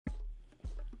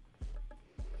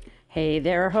Hey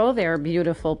there, ho there,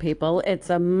 beautiful people. It's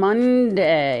a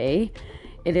Monday.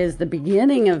 It is the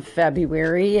beginning of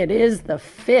February. It is the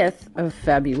 5th of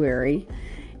February.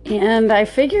 And I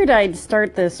figured I'd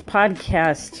start this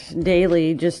podcast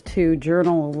daily just to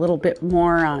journal a little bit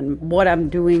more on what I'm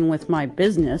doing with my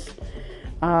business.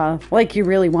 Like you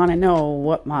really want to know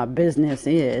what my business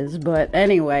is. But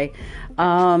anyway,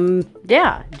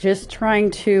 just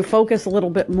trying to focus a little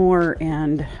bit more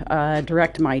and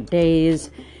direct my days.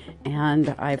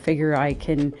 And I figure I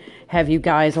can have you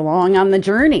guys along on the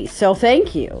journey. So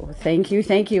thank you. Thank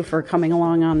you for coming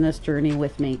along on this journey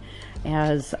with me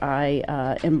as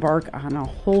I embark on a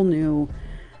whole new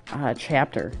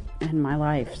chapter in my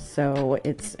life. So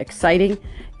it's exciting.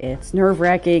 It's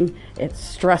nerve-wracking. It's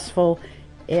stressful.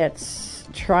 It's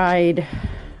tried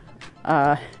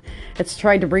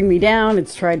to bring me down.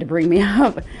 It's tried to bring me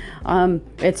up.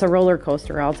 It's a roller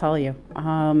coaster, I'll tell you.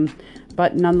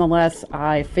 But nonetheless,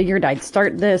 I figured I'd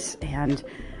start this and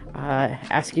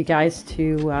ask you guys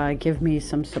to give me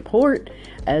some support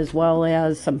as well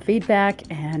as some feedback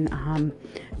and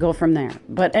go from there.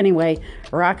 But anyway,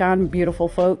 rock on, beautiful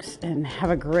folks, and have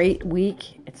a great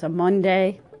week. It's a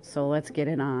Monday, so let's get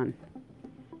it on.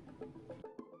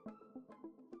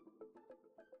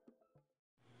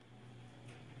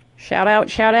 Shout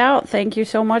out. Thank you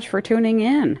so much for tuning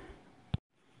in.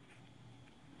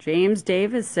 James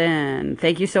Davison,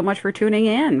 thank you so much for tuning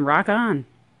in. Rock on.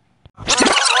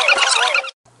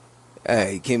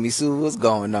 Hey, Kimmy Sue, what's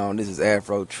going on? This is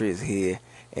Afro Tris here,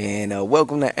 and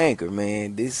welcome to Anchor,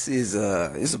 man. This is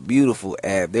it's a beautiful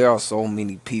app. There are so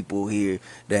many people here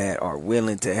that are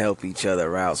willing to help each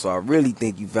other out, so I really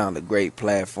think you found a great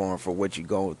platform for what you're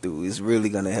going through. It's really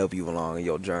going to help you along in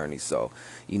your journey, so,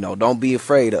 don't be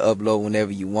afraid to upload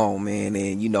whenever you want, man,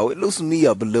 and, it loosened me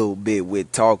up a little bit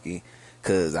with talking.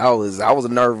 Cause I was a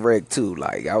nerve wreck too.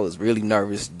 Like, I was really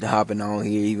nervous hopping on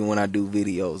here even when I do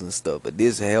videos and stuff. But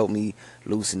this helped me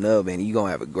loosen up, and you're gonna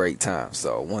have a great time.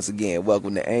 So once again,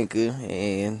 welcome to Anchor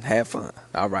and have fun.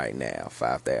 All right, now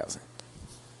 5,000.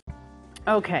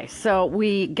 Okay, so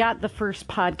we got the first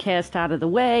podcast out of the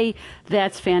way.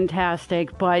 That's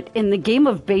fantastic. But in the game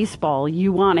of baseball,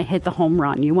 you want to hit the home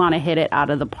run. You want to hit it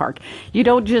out of the park. You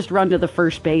don't just run to the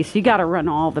first base. You got to run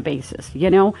all the bases,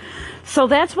 So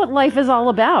that's what life is all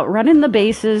about. Running the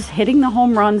bases, hitting the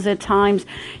home runs at times,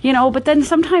 but then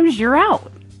sometimes you're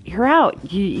out. You're out.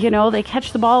 They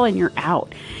catch the ball and you're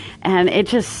out. And it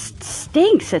just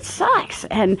stinks. It sucks.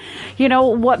 And,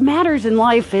 what matters in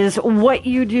life is what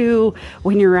you do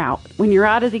when you're out. When you're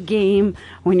out of the game,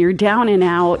 when you're down and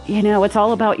out, it's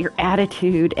all about your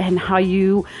attitude and how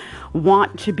you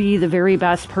want to be the very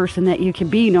best person that you can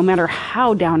be, no matter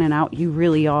how down and out you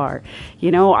really are.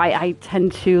 I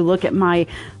tend to look at my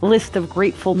list of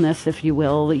gratefulness, if you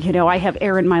will. I have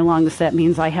air in my lungs. That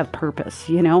means I have purpose.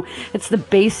 It's the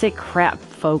basic crap,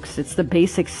 folks. It's the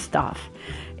basic stuff.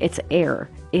 It's air.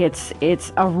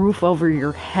 It's a roof over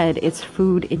your head. It's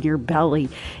food in your belly.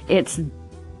 It's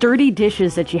dirty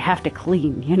dishes that you have to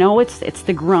clean. It's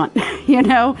the grunt,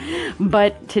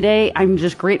 But today I'm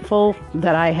just grateful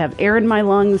that I have air in my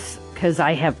lungs because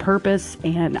I have purpose,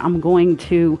 and I'm going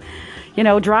to,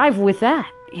 drive with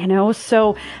that,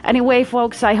 So anyway,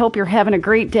 folks, I hope you're having a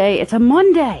great day. It's a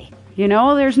Monday,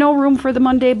 There's no room for the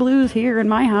Monday blues here in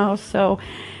my house, so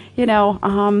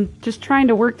just trying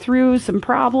to work through some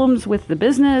problems with the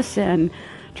business and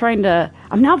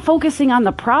I'm not focusing on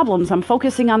the problems. I'm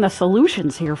focusing on the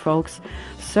solutions here, folks.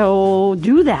 So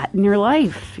do that in your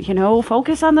life,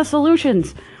 focus on the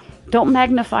solutions. Don't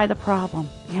magnify the problem,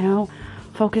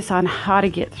 focus on how to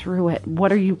get through it.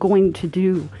 What are you going to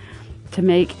do to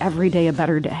make every day a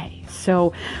better day?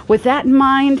 So with that in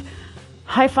mind,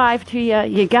 high five to you.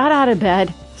 You got out of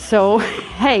bed. So,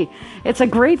 hey, it's a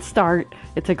great start.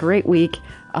 It's a great week.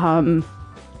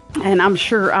 And I'm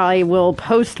sure I will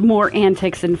post more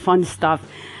antics and fun stuff.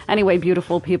 Anyway,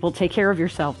 beautiful people, take care of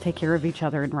yourself, take care of each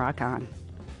other, and rock on.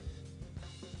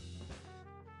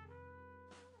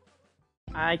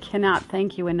 I cannot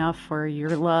thank you enough for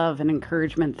your love and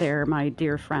encouragement there, my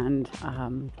dear friend. A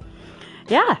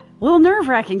little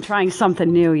nerve-wracking trying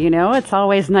something new, It's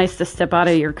always nice to step out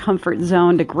of your comfort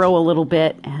zone to grow a little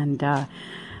bit. And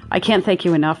I can't thank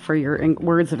you enough for your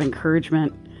words of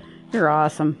encouragement. You're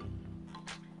awesome.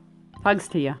 Hugs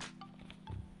to you.